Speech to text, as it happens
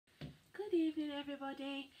evening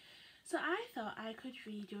everybody. So I thought I could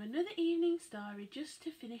read you another evening story just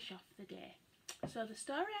to finish off the day. So the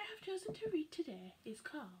story I have chosen to read today is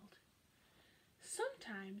called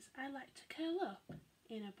Sometimes I Like to Curl Up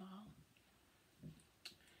in a Ball.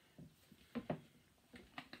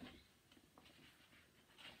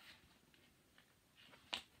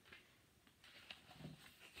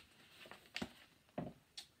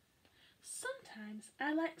 Sometimes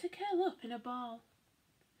I like to curl up in a ball,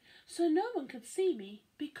 so no one can see me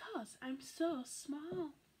because I'm so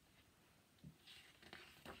small.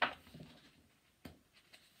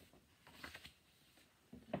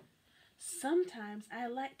 Sometimes I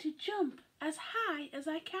like to jump as high as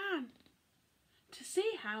I can to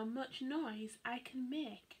see how much noise I can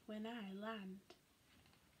make when I land.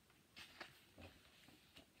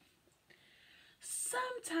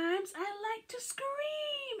 Sometimes I like to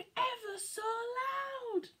scream ever so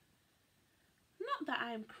loud. Not that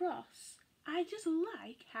I'm cross, I just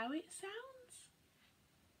like how it sounds.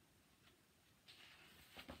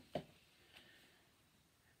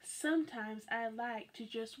 Sometimes I like to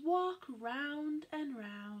just walk round and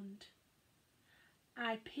round.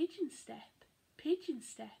 I pigeon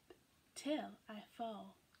step, till I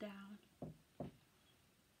fall down.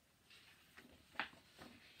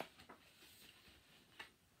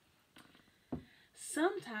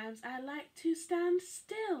 Sometimes I like to stand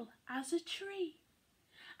still as a tree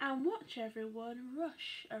and watch everyone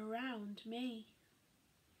rush around me.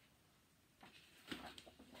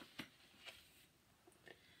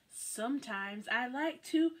 Sometimes I like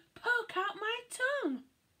to poke out my tongue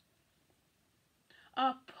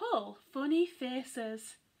or pull funny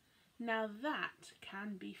faces. Now that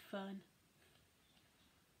can be fun.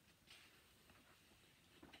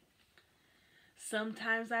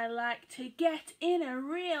 Sometimes I like to get in a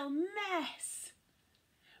real mess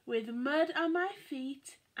with mud on my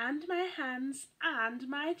feet and my hands and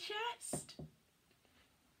my chest.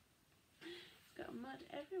 Got mud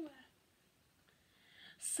everywhere.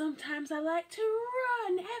 Sometimes I like to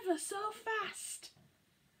run ever so fast.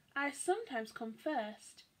 I sometimes come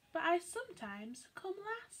first, but I sometimes come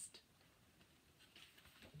last.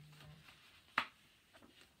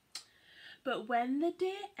 But when the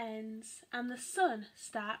day ends and the sun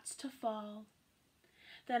starts to fall,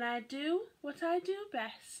 then I do what I do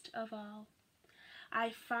best of all. I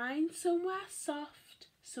find somewhere soft,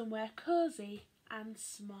 somewhere cosy and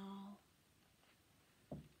small.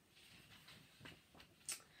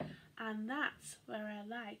 And that's where I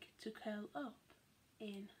like to curl up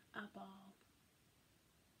in a ball.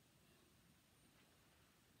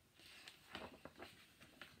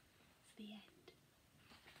 It's the end.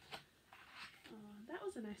 Oh, that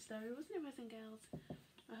was a nice story, wasn't it, boys and girls?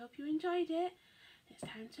 I hope you enjoyed it. It's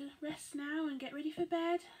time to rest now and get ready for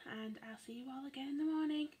bed, and I'll see you all again in the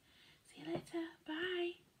morning.